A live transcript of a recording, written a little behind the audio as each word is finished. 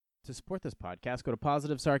To support this podcast, go to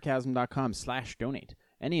positivesarcasm.com/donate.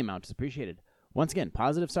 Any amount is appreciated. Once again,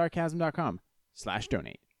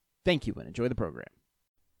 positivesarcasm.com/donate. Thank you and enjoy the program.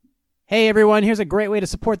 Hey everyone, here's a great way to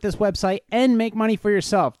support this website and make money for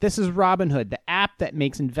yourself. This is Robinhood, the app that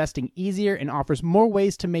makes investing easier and offers more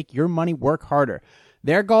ways to make your money work harder.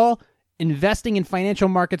 Their goal? Investing in financial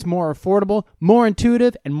markets more affordable, more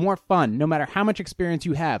intuitive, and more fun, no matter how much experience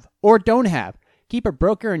you have or don't have. Keep a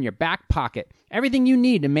broker in your back pocket. Everything you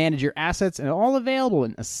need to manage your assets and all available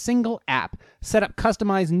in a single app. Set up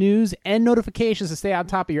customized news and notifications to stay on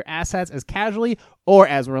top of your assets as casually or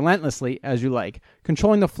as relentlessly as you like.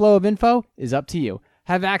 Controlling the flow of info is up to you.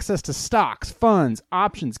 Have access to stocks, funds,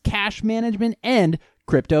 options, cash management, and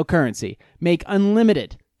cryptocurrency. Make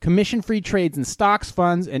unlimited commission-free trades in stocks,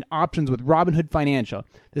 funds, and options with Robinhood Financial.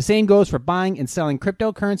 The same goes for buying and selling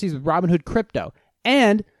cryptocurrencies with Robinhood Crypto.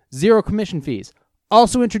 And zero commission fees.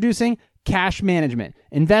 Also introducing cash management.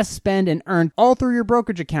 Invest, spend, and earn all through your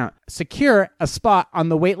brokerage account. Secure a spot on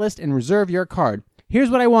the waitlist and reserve your card. Here's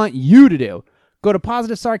what I want you to do. Go to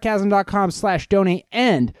positivesarcasm.com/donate,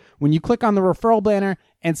 and when you click on the referral banner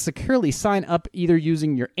and securely sign up either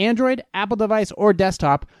using your Android, Apple device, or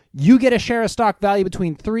desktop, you get a share of stock value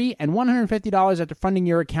between $3 and $150 after funding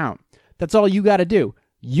your account. That's all you got to do.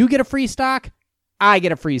 You get a free stock, I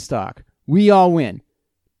get a free stock. We all win.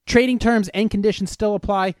 Trading terms and conditions still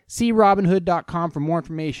apply. See Robinhood.com for more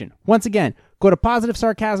information. Once again, go to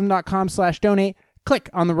positivesarcasm.com/donate, click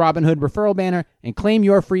on the Robinhood referral banner, and claim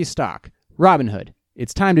your free stock. Robinhood.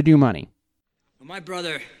 It's time to do money. When my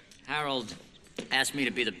brother, Harold, asked me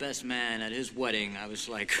to be the best man at his wedding, I was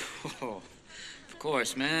like, oh, of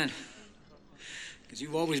course, man. Because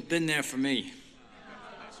you've always been there for me.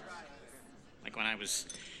 Like when I was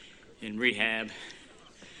in rehab.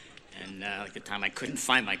 And like the time I couldn't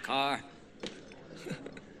find my car.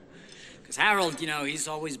 Because Harold, you know, he's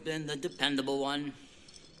always been the dependable one.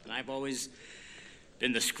 And I've always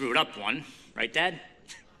been the screwed up one. Right, Dad?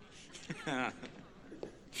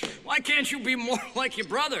 Why can't you be more like your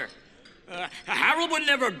brother? Harold would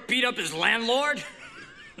never beat up his landlord.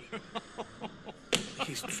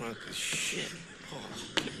 He's drunk as shit.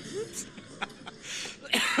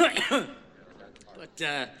 Oh. But,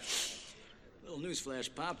 little newsflash,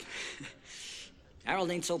 Pop. Harold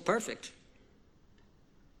ain't so perfect.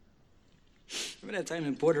 Remember that time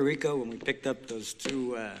in Puerto Rico when we picked up those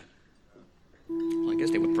two, well, I guess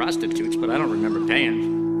they were prostitutes, but I don't remember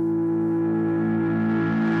paying.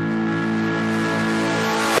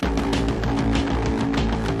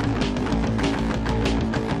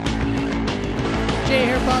 Jay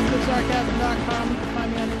here, positivesarcasm.com. You can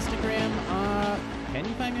find me on Instagram. Can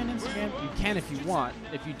you find me on Instagram? You can if you want.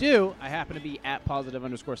 If you do, I happen to be at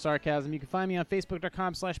 @positive_sarcasm. You can find me on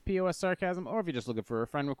Facebook.com/POSSarcasm, or if you're just looking for a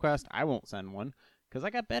friend request, I won't send one, because I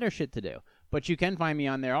got better shit to do. But you can find me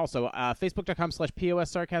on there also.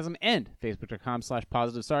 Facebook.com/POSSarcasm and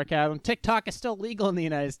Facebook.com/positivesarcasm. TikTok is still legal in the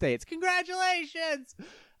United States. Congratulations!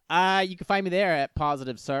 You can find me there at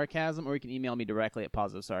Positive Sarcasm, or you can email me directly at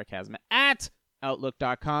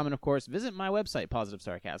positivesarcasm@outlook.com. And, of course, visit my website,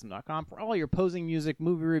 positivesarcasm.com, for all your posing music,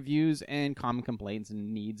 movie reviews, and common complaints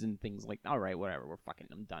and needs and things like that. All right, whatever.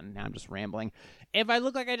 I'm done now. I'm just rambling. If I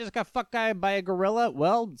look like I just got fucked by a gorilla,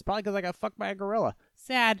 well, it's probably because I got fucked by a gorilla.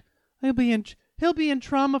 Sad. He'll be in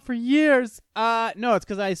trauma for years. No, it's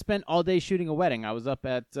because I spent all day shooting a wedding. I was up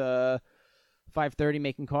at 5:30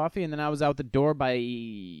 making coffee, and then I was out the door by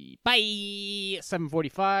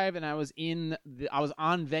 7:45, and I was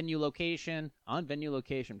on venue location. I'm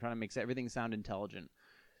trying to make everything sound intelligent.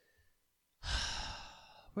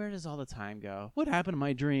 Where does all the time go? What happened to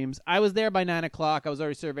my dreams? I was there by 9 o'clock. I was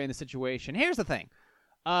already surveying the situation. Here's the thing.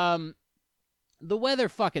 The weather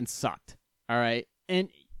fucking sucked. All right. And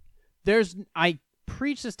I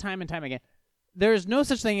preach this time and time again. There's no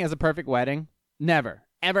such thing as a perfect wedding. Never.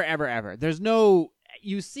 Ever, ever, ever. There's no,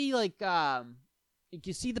 you see you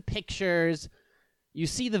see the pictures, you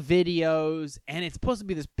see the videos, and it's supposed to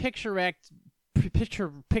be this picturesque,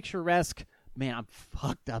 man, I'm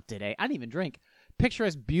fucked up today. I didn't even drink.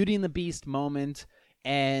 Picturesque Beauty and the Beast moment,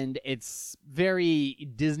 and it's very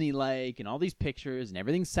Disney-like, and all these pictures, and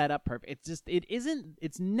everything's set up perfect.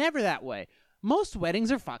 It's never that way. Most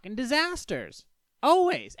weddings are fucking disasters.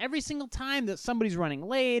 Always. Every single time that somebody's running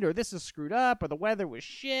late, or this is screwed up, or the weather was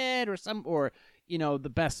shit, or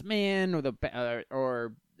the best man, or the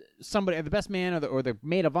best man, or the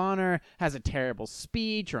maid of honor has a terrible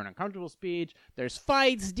speech or an uncomfortable speech. There's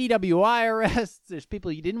fights, DWI arrests. There's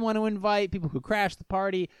people you didn't want to invite, people who crashed the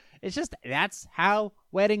party. It's just, that's how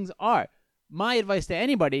weddings are. My advice to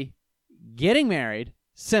anybody getting married,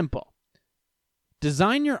 simple.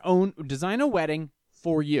 Design a wedding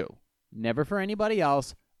for you. Never for anybody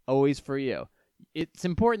else, always for you. It's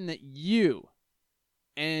important that you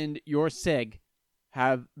and your sig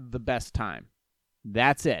have the best time.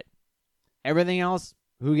 That's it. Everything else,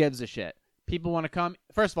 who gives a shit? People want to come.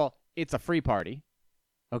 First of all, it's a free party.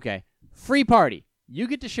 Okay. Free party. You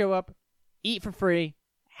get to show up, eat for free,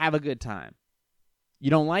 have a good time. You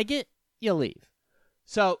don't like it, you leave.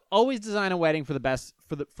 So always design a wedding for the best,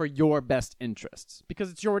 for your best interests, because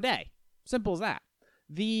it's your day. Simple as that.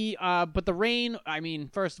 But the rain, I mean,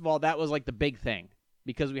 first of all, that was like the big thing,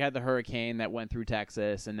 because we had the hurricane that went through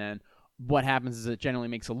Texas, and then what happens is it generally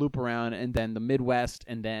makes a loop around, and then the Midwest,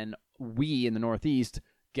 and then we in the Northeast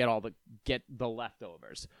get the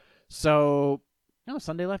leftovers. So, no,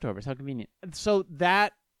 Sunday leftovers, how convenient. So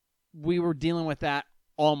that, we were dealing with that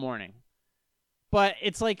all morning. But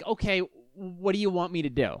it's like, okay, what do you want me to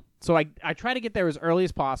do? So I try to get there as early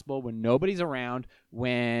as possible when nobody's around,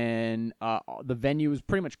 when the venue is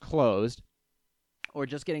pretty much closed or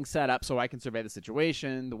just getting set up so I can survey the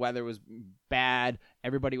situation. The weather was bad.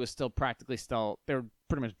 Everybody was they were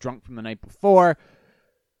pretty much drunk from the night before.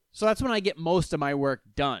 So that's when I get most of my work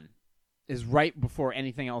done, is right before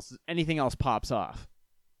anything else pops off.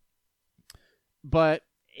 But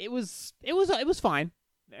it was fine.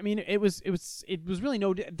 I mean, it was really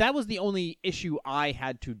that was the only issue I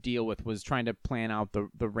had to deal with, was trying to plan out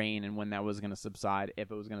the rain and when that was going to subside,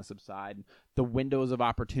 if it was going to subside, the windows of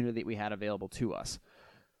opportunity that we had available to us.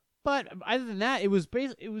 But other than that, it was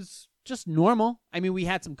just normal. I mean, we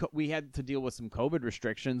had to deal with some COVID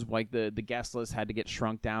restrictions, like the guest list had to get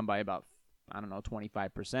shrunk down by about,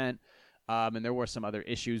 25%. And there were some other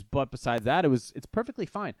issues, but besides that, it's perfectly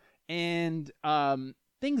fine. And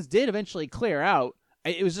things did eventually clear out.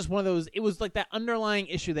 It was just one of those, it was like that underlying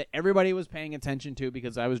issue that everybody was paying attention to,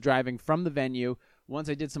 because I was driving from the venue. Once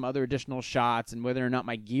I did some other additional shots, and whether or not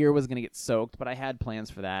my gear was going to get soaked, but I had plans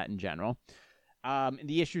for that in general. And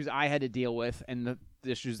the issues I had to deal with, and the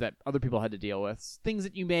issues that other people had to deal with, things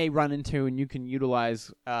that you may run into and you can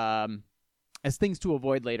utilize as things to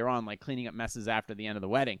avoid later on, like cleaning up messes after the end of the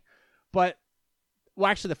wedding. But, well,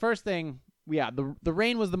 actually, the first thing, the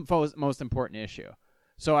rain was the most important issue.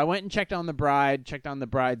 So I went and checked on the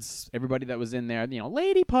bride's, everybody that was in there,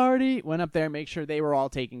 lady party, went up there, make sure they were all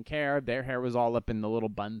taken care of. Their hair was all up in the little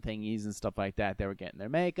bun thingies and stuff like that. They were getting their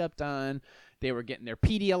makeup done. They were getting their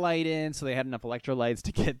Pedialyte in, so they had enough electrolytes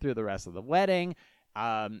to get through the rest of the wedding.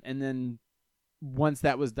 And then once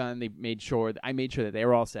that was done, I made sure that they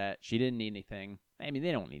were all set. She didn't need anything. I mean,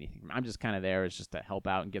 they don't need anything. I'm just kind of there. It's just to help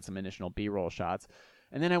out and get some additional B-roll shots.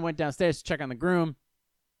 And then I went downstairs to check on the groom.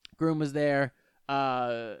 Groom was there.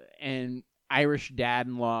 And Irish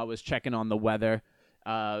dad-in-law was checking on the weather.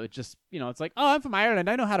 Just, it's like, oh, I'm from Ireland.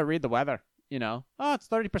 I know how to read the weather. Oh, it's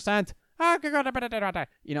 30%.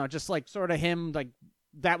 Just like sort of him, like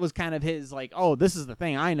that was kind of his, like, oh, this is the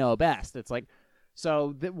thing I know best. It's like,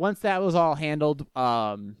 so once that was all handled,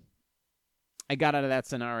 I got out of that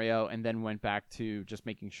scenario and then went back to just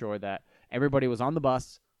making sure that everybody was on the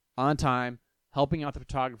bus, on time, helping out the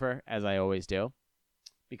photographer, as I always do,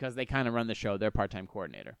 because they kind of run the show. They're part-time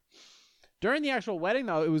coordinator. During the actual wedding,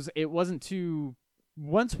 though, it wasn't too...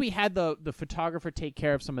 Once we had the photographer take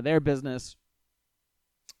care of some of their business,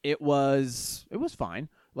 it was fine.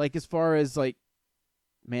 Like, as far as, like...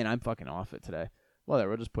 Man, I'm fucking off it today. Well,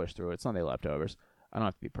 we'll just push through it. It's Sunday leftovers. I don't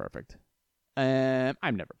have to be perfect. I'm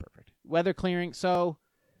never perfect. Weather clearing. So,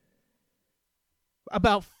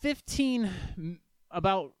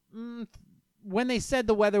 when they said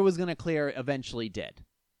the weather was going to clear, eventually did.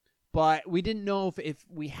 But we didn't know if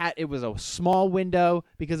it was a small window,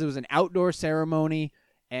 because it was an outdoor ceremony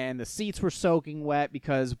and the seats were soaking wet,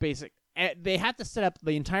 because they have to set up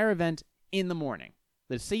the entire event in the morning.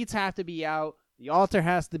 The seats have to be out, the altar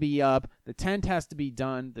has to be up, the tent has to be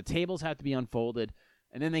done, the tables have to be unfolded,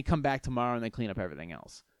 and then they come back tomorrow and they clean up everything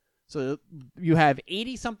else. So you have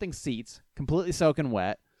 80-something seats completely soaking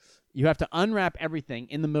wet. You have to unwrap everything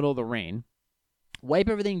in the middle of the rain, wipe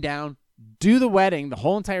everything down, do the wedding, the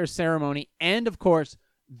whole entire ceremony, and, of course,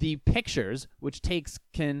 the pictures, which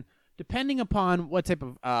can, depending upon what type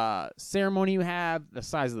of ceremony you have, the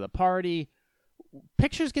size of the party,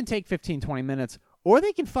 pictures can take 15, 20 minutes, or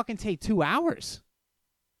they can fucking take 2 hours.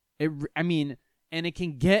 And it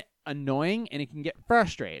can get annoying, and it can get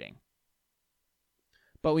frustrating.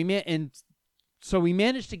 But we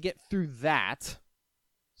managed to get through that.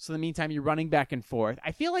 So in the meantime, you're running back and forth.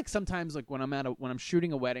 I feel like sometimes, like when I'm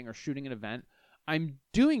shooting a wedding or shooting an event, I'm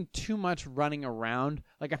doing too much running around.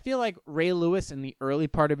 Like, I feel like Ray Lewis in the early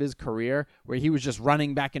part of his career, where he was just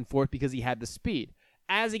running back and forth because he had the speed.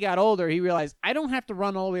 as he got older, he realized, I don't have to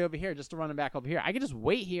run all the way over here just to run him back over here. I can just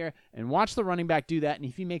wait here and watch the running back do that, and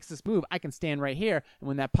if he makes this move, I can stand right here, and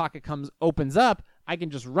when that pocket opens up, I can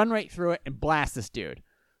just run right through it and blast this dude.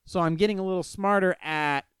 So I'm getting a little smarter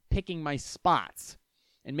at picking my spots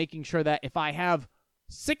and making sure that if I have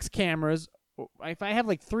 6 cameras, if I have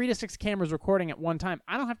like 3 to 6 cameras recording at one time,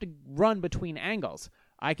 I don't have to run between angles.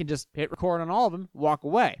 I can just hit record on all of them, walk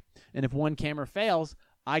away. And if one camera fails,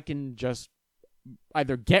 I can just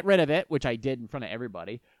either get rid of it, which I did in front of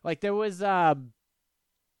everybody. Like there was a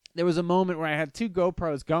moment where I had 2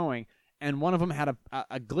 GoPros going, and one of them had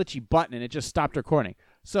a glitchy button, and it just stopped recording.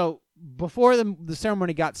 So before the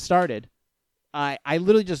ceremony got started, I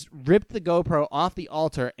literally just ripped the GoPro off the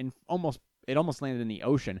altar and it almost landed in the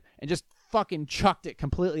ocean and just fucking chucked it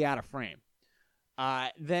completely out of frame.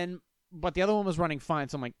 But the other one was running fine,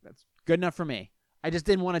 so I'm like, that's good enough for me. I just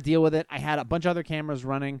didn't want to deal with it. I had a bunch of other cameras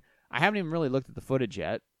running. I haven't even really looked at the footage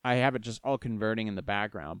yet. I have it just all converting in the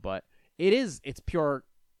background, but it's pure.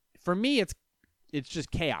 For me, it's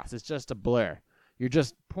just chaos. It's just a blur. You're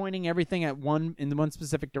just pointing everything in one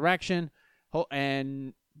specific direction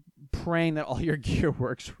and praying that all your gear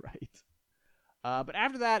works right. But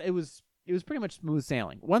after that, it was pretty much smooth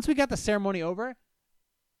sailing. Once we got the ceremony over,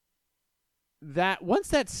 once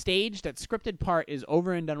that scripted part is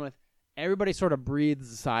over and done with, everybody sort of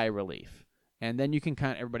breathes a sigh of relief. And then you can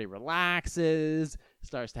everybody relaxes,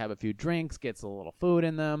 starts to have a few drinks, gets a little food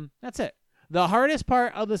in them. That's it. The hardest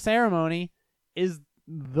part of the ceremony is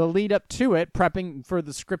the lead up to it, prepping for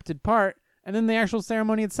the scripted part, and then the actual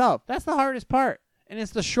ceremony itself. That's the hardest part. And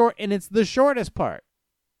it's the shortest part.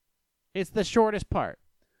 It's the shortest part.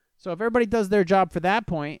 So if everybody does their job for that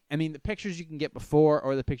point, I mean, the pictures you can get before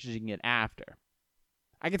or the pictures you can get after.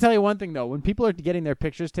 I can tell you one thing, though. When people are getting their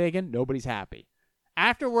pictures taken, nobody's happy.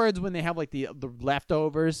 Afterwards, when they have like the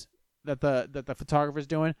leftovers that the photographer's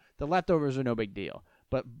doing, the leftovers are no big deal.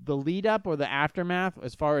 But the lead up or the aftermath,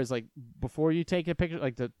 as far as like before you take a picture,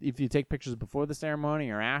 like if you take pictures before the ceremony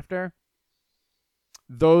or after,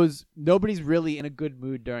 nobody's really in a good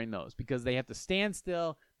mood during those because they have to stand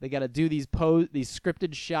still. They got to do these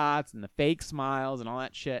scripted shots and the fake smiles and all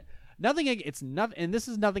that shit. And this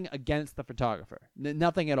is nothing against the photographer.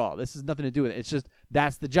 Nothing at all. This has nothing to do with it. It's just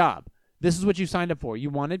that's the job. This is what you signed up for.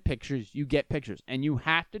 You wanted pictures, you get pictures. And you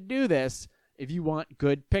have to do this if you want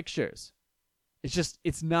good pictures.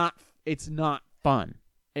 It's not fun.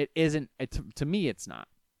 It isn't, to me it's not.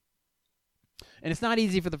 And it's not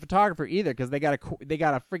easy for the photographer either because they gotta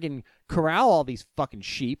freaking corral all these fucking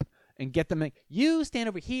sheep and get them you stand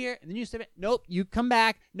over here and then you step nope, you come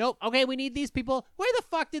back. Nope, okay, we need these people. Where the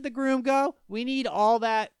fuck did the groom go? We need all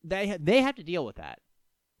that. They have to deal with that.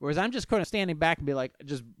 Whereas I'm just kind of standing back and be like,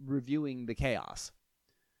 just reviewing the chaos.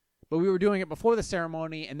 But we were doing it before the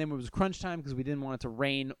ceremony, and then it was crunch time because we didn't want it to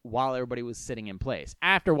rain while everybody was sitting in place,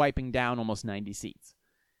 after wiping down almost 90 seats.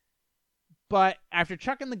 But after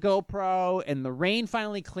chucking the GoPro and the rain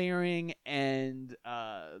finally clearing and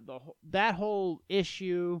that whole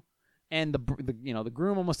issue and the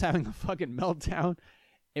groom almost having a fucking meltdown,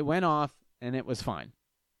 it went off, and it was fine.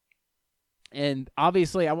 And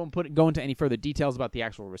obviously, I won't go into any further details about the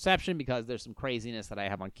actual reception because there's some craziness that I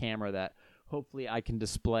have on camera that hopefully I can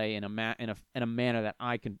display in a manner that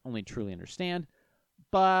I can only truly understand.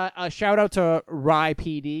 But a shout out to Rye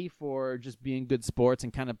PD for just being good sports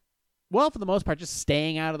and kind of, well, for the most part, just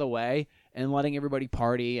staying out of the way and letting everybody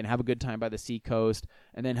party and have a good time by the seacoast,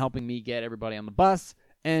 and then helping me get everybody on the bus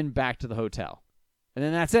and back to the hotel. And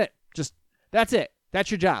then that's it. That's it.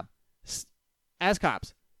 That's your job. As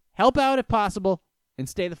cops, help out if possible and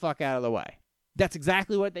stay the fuck out of the way. That's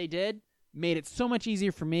exactly what they did. Made it so much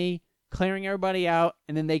easier for me, clearing everybody out,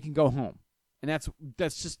 and then they can go home. And that's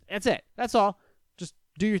it. That's all. Just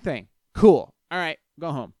do your thing. Cool. All right,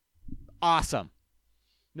 go home. Awesome.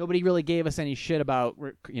 Nobody really gave us any shit about,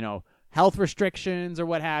 health restrictions or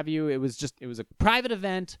what have you. It was a private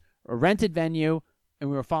event, a rented venue, and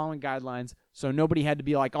we were following guidelines, so nobody had to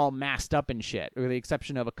be like all masked up and shit, with the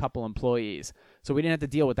exception of a couple employees. So we didn't have to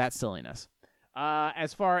deal with that silliness.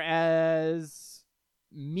 As far as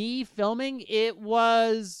me filming, I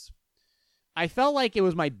felt like it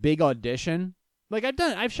was my big audition. Like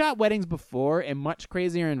I've shot weddings before in much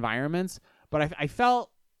crazier environments, but I felt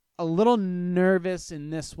a little nervous in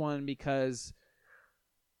this one because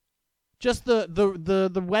just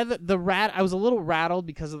the weather, I was a little rattled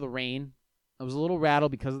because of the rain. I was a little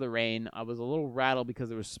rattled because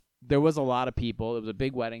there was a lot of people. It was a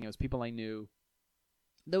big wedding. It was people I knew.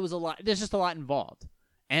 There's just a lot involved.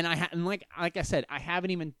 And like I said, I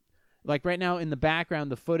haven't even, like right now in the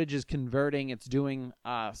background, the footage is converting. It's doing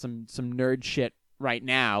some nerd shit right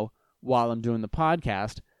now while I'm doing the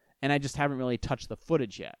podcast, and I just haven't really touched the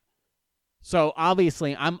footage yet. So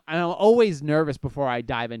obviously, I'm always nervous before I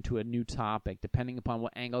dive into a new topic, depending upon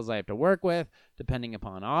what angles I have to work with, depending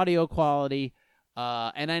upon audio quality,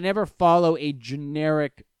 and I never follow a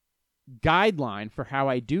generic guideline for how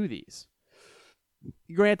I do these.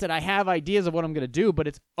 Granted, I have ideas of what I'm going to do, but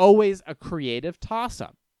it's always a creative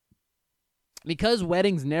toss-up. Because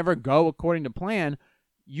weddings never go according to plan,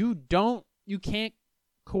 you can't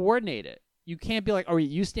coordinate it. You can't be like, oh,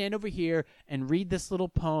 you stand over here and read this little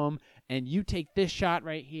poem, and you take this shot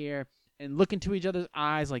right here and look into each other's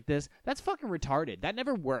eyes like this. That's fucking retarded. That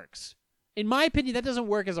never works. In my opinion, that doesn't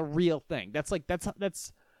work as a real thing. That's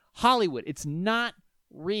Hollywood. It's not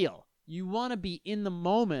real. You want to be in the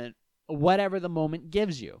moment, whatever the moment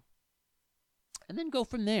gives you, and then go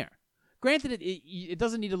from there. Granted, it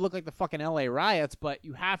doesn't need to look like the fucking LA riots, but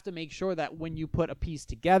you have to make sure that when you put a piece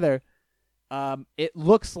together, it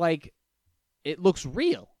looks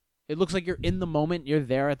real. It looks like you're in the moment. You're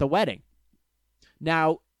there at the wedding.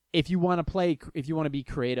 Now, if you want to be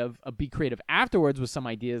creative afterwards with some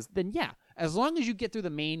ideas, then yeah, as long as you get through the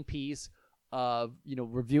main piece of,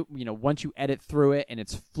 review, once you edit through it and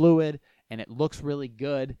it's fluid and it looks really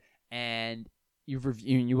good and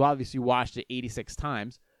you obviously watched it 86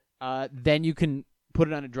 times, then you can put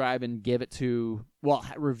it on a drive and give it to,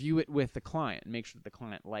 review it with the client and make sure that the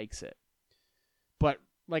client likes it. But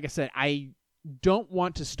like I said, I don't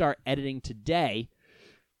want to start editing today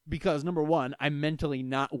because, number one, I'm mentally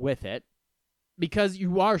not with it, because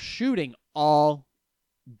you are shooting all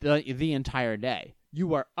the entire day.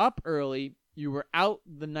 You are up early. You were out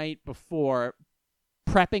the night before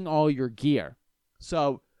prepping all your gear.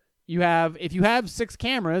 So if you have 6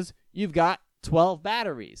 cameras, you've got 12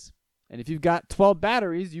 batteries. And if you've got 12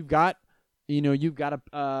 batteries, you've got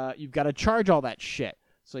to charge all that shit.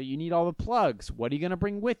 So you need all the plugs. What are you going to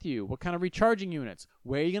bring with you? What kind of recharging units?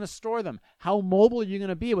 Where are you going to store them? How mobile are you going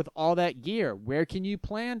to be with all that gear? Where can you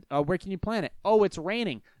plan it? Oh, it's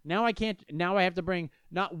raining. Now I have to bring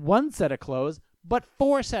not 1 set of clothes, but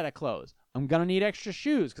 4 set of clothes. I'm going to need extra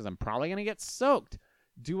shoes because I'm probably going to get soaked.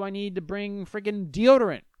 Do I need to bring freaking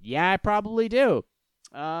deodorant? Yeah, I probably do.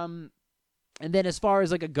 And then as far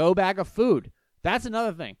as like a go bag of food, that's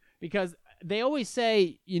another thing, because they always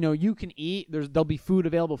say, you can eat, there'll be food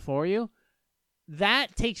available for you.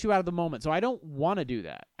 That takes you out of the moment. So I don't want to do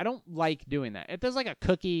that. I don't like doing that. If there's like a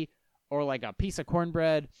cookie or like a piece of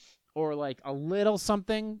cornbread or like a little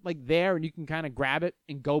something like there, and you can kind of grab it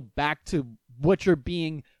and go back to what you're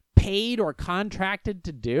being paid or contracted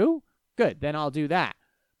to do, good, then I'll do that.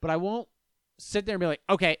 But I won't sit there and be like,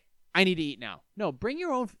 okay, I need to eat now. No, bring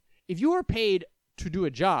your own. If you are paid to do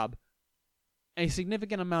a job, a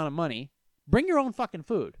significant amount of money, bring your own fucking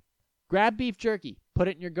food. Grab beef jerky, put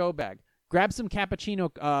it in your go bag. Grab some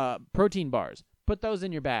cappuccino protein bars, put those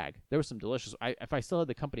in your bag. There was some delicious. If I still had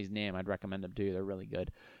the company's name, I'd recommend them to you. They're really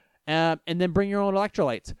good. And then bring your own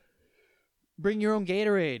electrolytes. Bring your own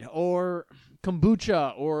Gatorade or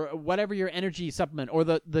kombucha or whatever your energy supplement, or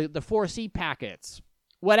the 4C packets.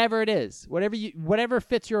 Whatever it is, whatever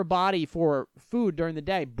fits your body for food during the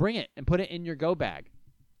day, bring it and put it in your go bag,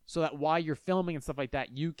 so that while you're filming and stuff like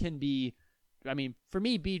that, you can be. I mean, for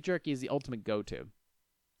me, beef jerky is the ultimate go-to.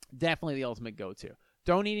 Definitely the ultimate go-to.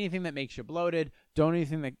 Don't eat anything that makes you bloated. Don't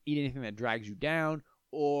eat anything that drags you down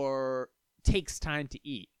or takes time to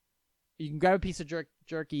eat. You can grab a piece of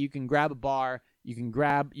jerky. You can grab a bar. You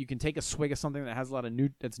can take a swig of something that has a lot of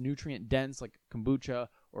that's nutrient dense, like kombucha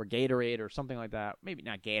or Gatorade or something like that. Maybe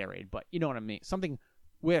not Gatorade, but you know what I mean. Something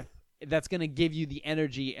that's going to give you the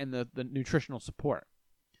energy and the nutritional support.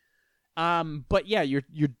 But yeah, you're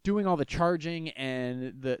doing all the charging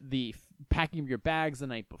and the packing of your bags the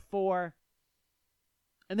night before,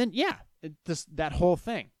 and then yeah, that whole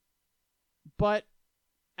thing. But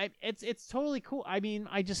it's totally cool. I mean,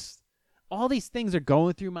 all these things are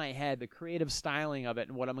going through my head, the creative styling of it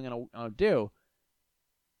and what I'm gonna do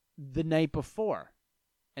the night before,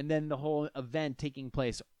 and then the whole event taking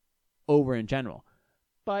place over in general.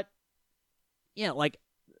 But yeah, like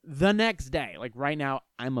the next day, like right now,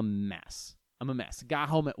 I'm a mess. Got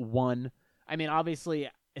home at 1. I mean, obviously,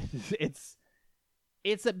 it's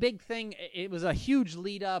a big thing. It was a huge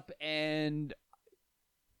lead up, and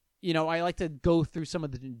I like to go through some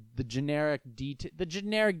of the generic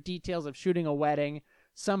details of shooting a wedding.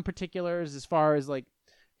 Some particulars as far as like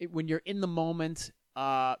when you're in the moment.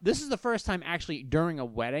 This is the first time actually during a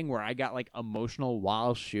wedding where I got like emotional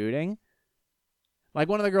while shooting. Like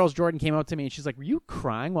one of the girls, Jordan, came up to me and she's like, "Were you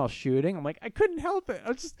crying while shooting?" I'm like, "I couldn't help it.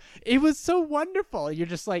 It was so wonderful." You're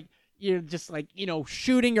just like, you're just like,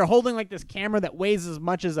 shooting. You're holding like this camera that weighs as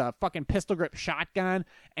much as a fucking pistol grip shotgun,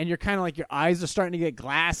 and you're kind of like, your eyes are starting to get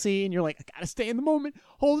glassy, and you're like, I gotta stay in the moment,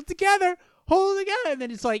 hold it together. And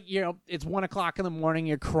then it's like, it's 1 o'clock in the morning.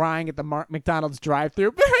 You're crying at the McDonald's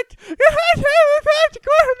drive-thru.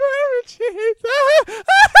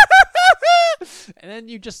 And then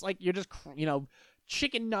you're just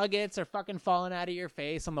chicken nuggets are fucking falling out of your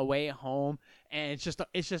face on the way home, and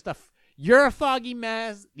you're a foggy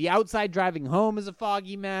mess. The outside driving home is a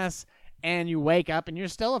foggy mess, and you wake up and you're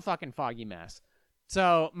still a fucking foggy mess.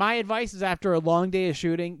 So my advice is, after a long day of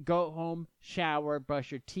shooting, go home, shower, brush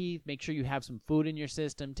your teeth, make sure you have some food in your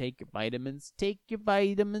system, take your vitamins,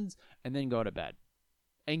 and then go to bed,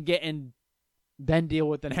 and then deal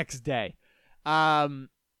with the next day.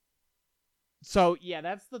 So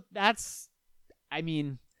yeah,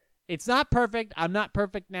 it's not perfect. I'm not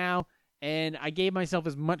perfect now, and I gave myself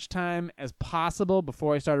as much time as possible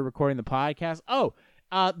before I started recording the podcast.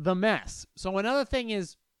 The mess. So another thing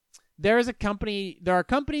is, there are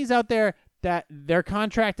companies out there that they're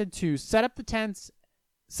contracted to set up the tents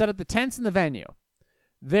in the venue.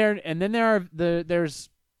 There's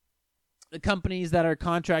the companies that are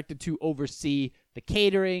contracted to oversee the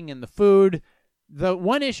catering and the food. The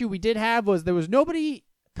one issue we did have was there was nobody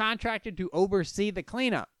contracted to oversee the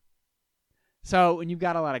cleanup. So when you've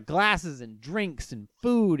got a lot of glasses and drinks and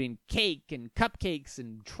food and cake and cupcakes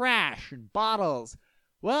and trash and bottles,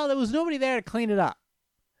 well, there was nobody there to clean it up.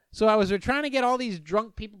 So we're trying to get all these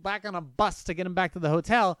drunk people back on a bus to get them back to the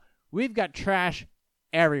hotel. We've got trash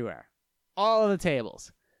everywhere, all on the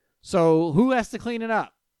tables. So who has to clean it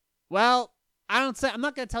up? Well, I'm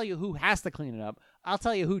not going to tell you who has to clean it up. I'll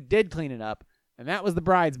tell you who did clean it up, and that was the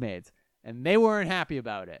bridesmaids, and they weren't happy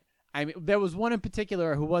about it. I mean, there was one in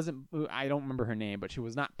particular who I don't remember her name, but she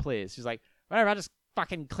was not pleased. She's like, whatever, I'll just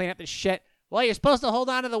fucking clean up this shit. Well, you're supposed to hold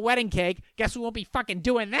on to the wedding cake. Guess who won't be fucking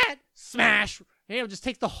doing that? Smash. Just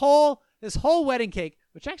takes this whole wedding cake,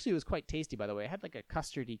 which actually was quite tasty, by the way. It had like a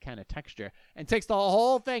custardy kind of texture, and takes the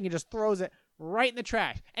whole thing and just throws it right in the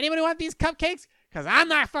trash. Anybody want these cupcakes? Because I'm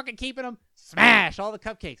not fucking keeping them. Smash all the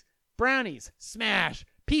cupcakes. Brownies. Smash.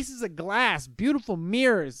 Pieces of glass. Beautiful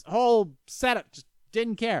mirrors. Whole setup. Just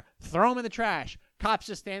didn't care. Throw them in the trash. Cops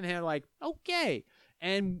just standing there like, okay.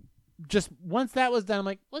 And just once that was done, I'm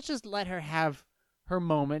like, let's just let her have her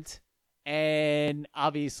moment. And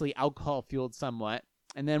obviously alcohol fueled somewhat.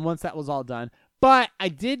 And then once that was all done, but I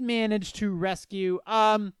did manage to rescue,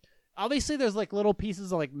 obviously there's like little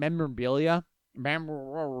pieces of like memorabilia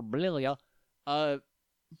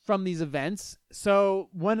from these events. So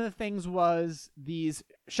one of the things was these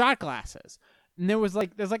shot glasses, and there's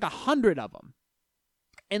like 100 of them,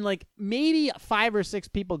 and like maybe 5 or 6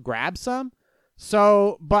 people grabbed some.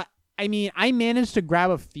 So, but I managed to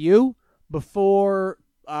grab a few before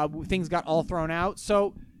things got all thrown out.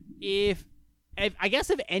 So if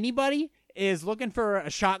anybody is looking for a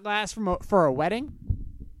shot glass for a wedding,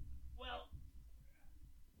 well,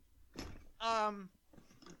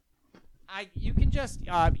 you can just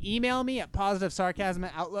email me at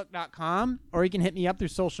positivesarcasm@outlook.com, or you can hit me up through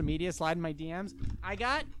social media, slide in my DMs. I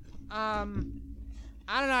got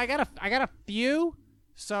a few.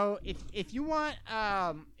 So if you want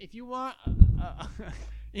a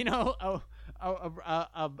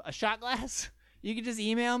shot glass, you can just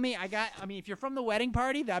email me. If you're from the wedding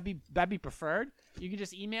party, that'd be preferred. You can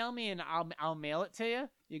just email me and I'll mail it to you.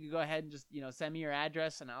 You can go ahead and just send me your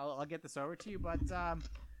address and I'll get this over to you. But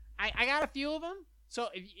I got a few of them. So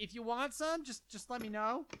if you want some, just let me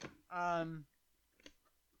know.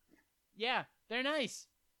 Yeah, they're nice.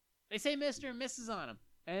 They say Mr. and Mrs. on them,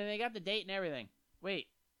 and they got the date and everything. Wait,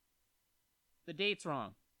 the date's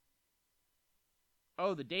wrong.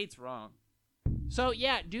 Oh, the date's wrong. So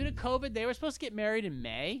yeah, due to COVID, they were supposed to get married in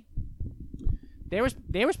May. They were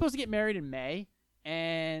supposed to get married in May,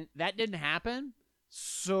 and that didn't happen.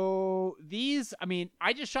 So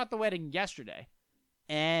I just shot the wedding yesterday,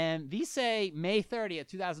 and these say May 30th,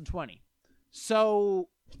 2020. So,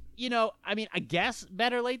 I guess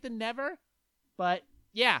better late than never. But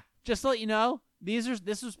yeah, just to let you know, this was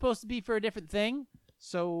supposed to be for a different thing.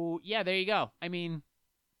 So yeah, there you go.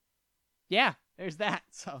 Yeah, there's that.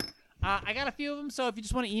 So I got a few of them. So if you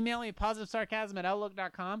just want to email me at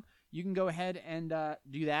positivesarcasm@outlook.com, you can go ahead and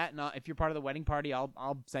do that. And if you're part of the wedding party,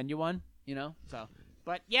 I'll send you one. So,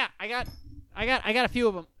 but yeah, I got a few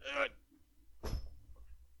of them.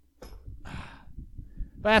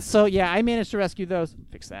 But I managed to rescue those.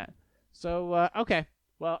 Fix that. So okay,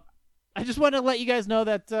 well, I just wanted to let you guys know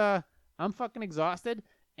that I'm fucking exhausted,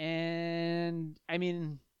 and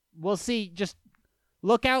we'll see. Just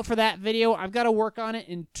look out for that video. I've got to work on it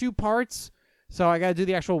in 2 parts. So I got to do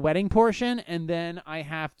the actual wedding portion, and then I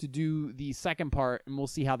have to do the second part, and we'll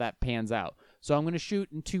see how that pans out. So I'm going to shoot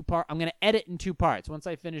in 2 parts. I'm going to edit in 2 parts. Once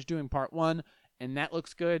I finish doing part 1, and that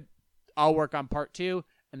looks good, I'll work on part 2,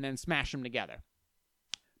 and then smash them together.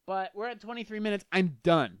 But we're at 23 minutes. I'm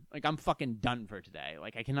done. Like, I'm fucking done for today.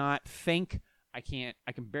 Like, I cannot think. I can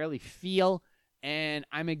barely feel, and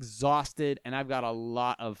I'm exhausted, and I've got a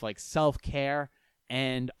lot of, like, self-care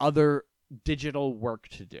and other digital work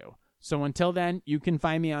to do. So until then, you can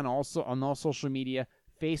find me on all social media,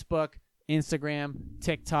 Facebook, Instagram,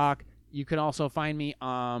 TikTok. You can also find me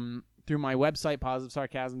through my website,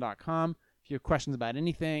 positivesarcasm.com. If you have questions about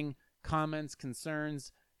anything, comments,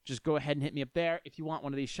 concerns, just go ahead and hit me up there. If you want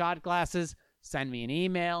one of these shot glasses, send me an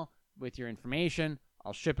email with your information.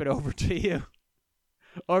 I'll ship it over to you.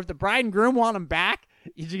 Or if the bride and groom want them back,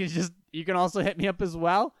 you can also hit me up as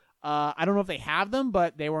well. I don't know if they have them,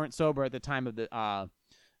 but they weren't sober at the time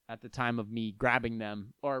of me grabbing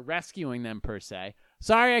them or rescuing them per se.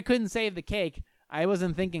 Sorry, I couldn't save the cake. I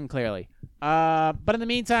wasn't thinking clearly. But in the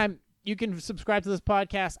meantime, you can subscribe to this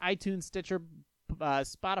podcast, iTunes, Stitcher,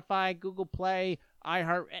 Spotify, Google Play,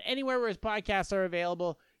 iHeart, anywhere where his podcasts are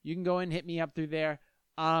available. You can go and hit me up through there.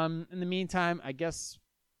 In the meantime, I guess,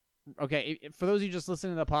 okay, for those of you just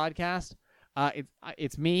listening to the podcast,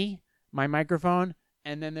 it's me, my microphone,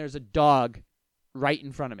 and then there's a dog right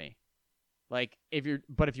in front of me. Like, if you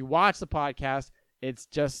watch the podcast, it's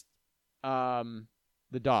just the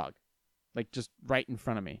dog, like, just right in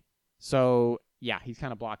front of me. So yeah, he's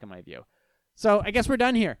kind of blocking my view. So I guess we're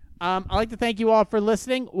done here. I'd like to thank you all for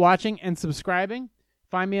listening, watching, and subscribing.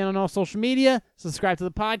 Find me on all social media. Subscribe to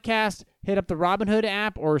the podcast. Hit up the Robinhood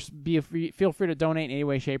app, or feel free to donate in any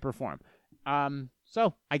way, shape, or form.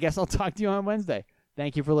 So I guess I'll talk to you on Wednesday.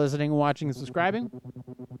 Thank you for listening, watching, and subscribing.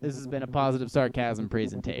 This has been a Positive Sarcasm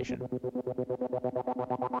presentation.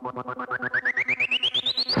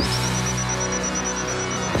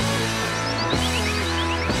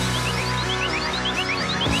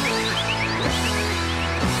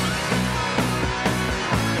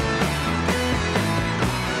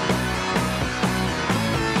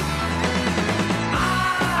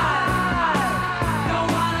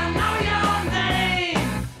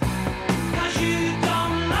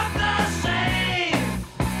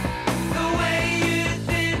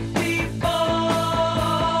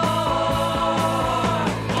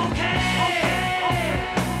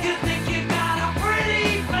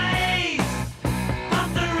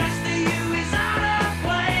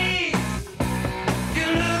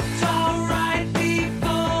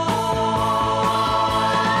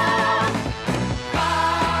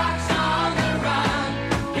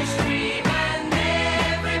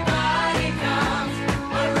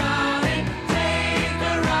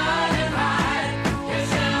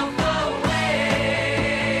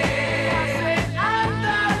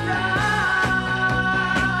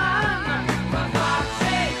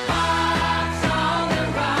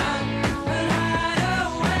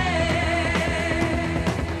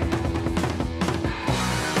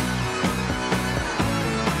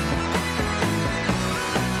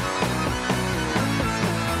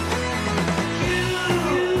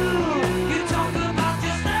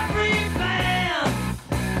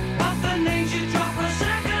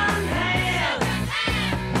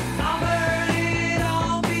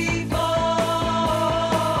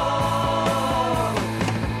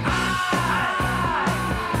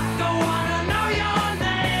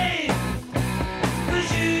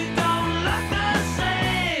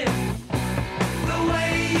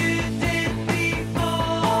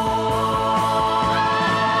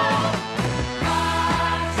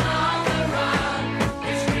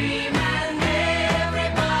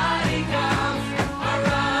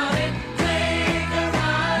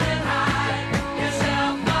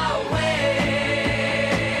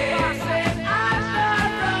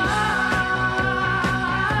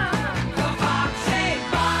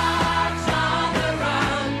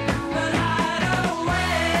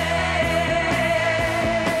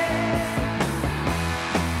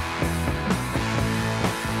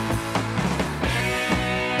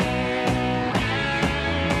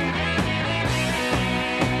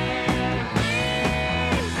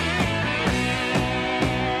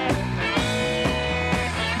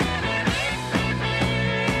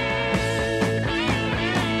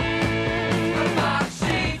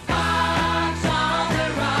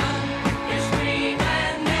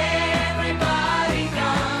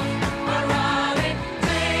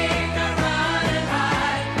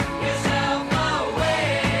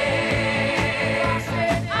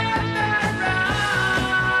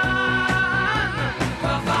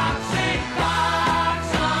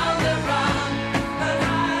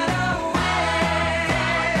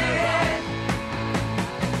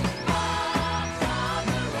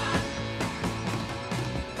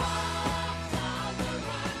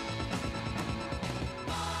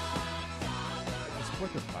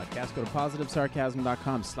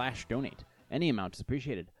 positivesarcasm.com/donate. Any amount is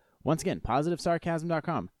appreciated. Once again,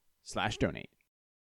 positivesarcasm.com/donate.